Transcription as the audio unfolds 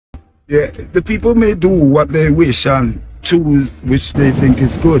Yeah, the people may do what they wish and choose which they think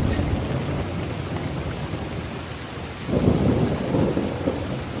is good.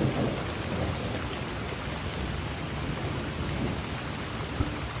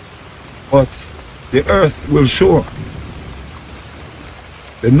 But the earth will show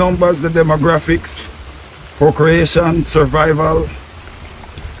the numbers, the demographics, procreation, survival.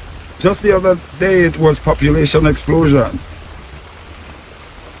 Just the other day it was population explosion.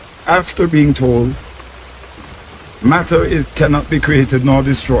 After being told matter cannot be created nor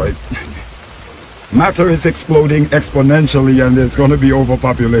destroyed. Matter is exploding exponentially and there's going to be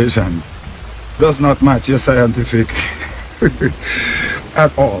overpopulation. Does not match your scientific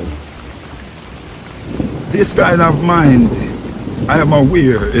at all. This kind of mind, I am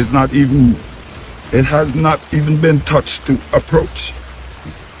aware, is not even, it has not even been touched to approach.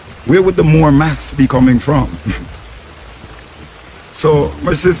 Where would the more mass be coming from? So,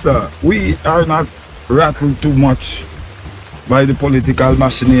 my sister, we are not rattled too much by the political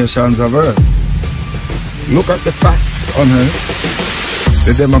machinations of Earth. Look at the facts on Earth,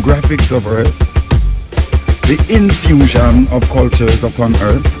 the demographics of Earth, the infusion of cultures upon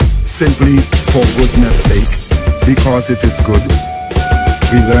Earth, simply for goodness sake, because it is good.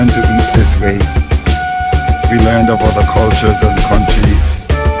 We learn to eat this way. We learned of other cultures and countries.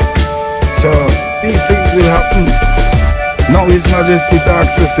 So, these things will happen. Now His Majesty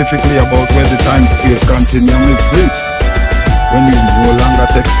talks specifically about where the time-space continuum is reached. When you no longer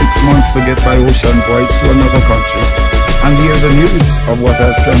take 6 months to get by ocean voyage to another country and hear the news of what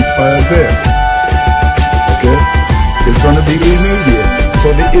has transpired there. Okay? It's going to be immediate.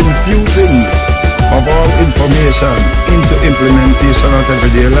 So the infusing of all information into implementation as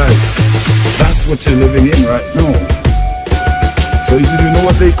everyday life, that's what you're living in right now. So you know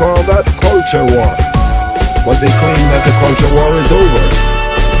what they call that? Culture war. But they claim that the culture war is over.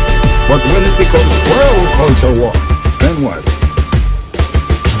 But when it becomes world culture war, then what?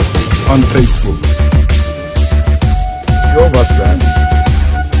 On Facebook. You understand?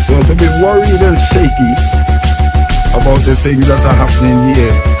 So to be worried and shaky about the things that are happening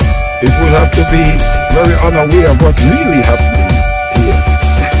here, it will have to be very unaware of what's really happening here.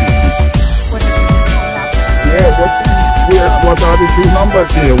 Yeah, what are the true numbers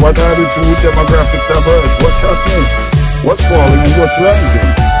here? What are the true demographics of Earth? What's happening? What's falling and what's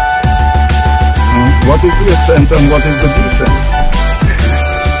rising? What is the ascent and what is the descent?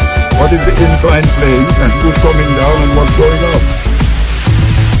 What is the inclined plane and who's coming down and what's going up?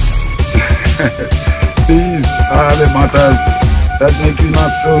 These are the matters that make you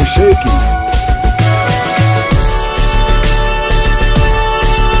not so shaky.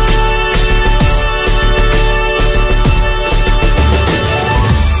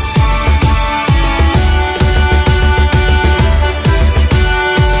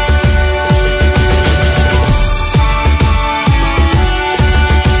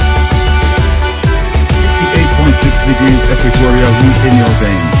 Degrees equatorial heat in your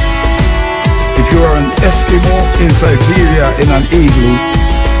veins. If you are an Eskimo in Siberia in an igloo,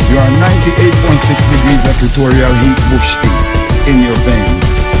 you are 98.6 degrees equatorial heat bush tea in your veins.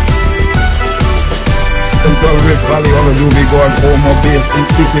 Central Rift Valley Olajubi go and Homo base in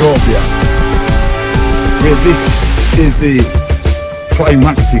Ethiopia, where this is the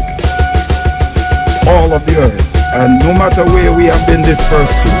climactic, all of the earth, and no matter where we have been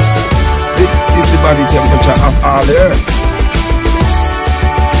dispersed to, this is the body temperature of all the earth.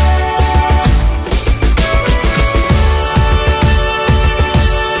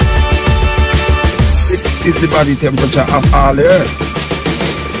 This is the body temperature of all the earth.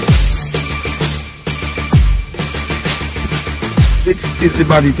 This is the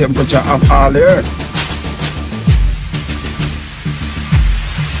body temperature of all the earth.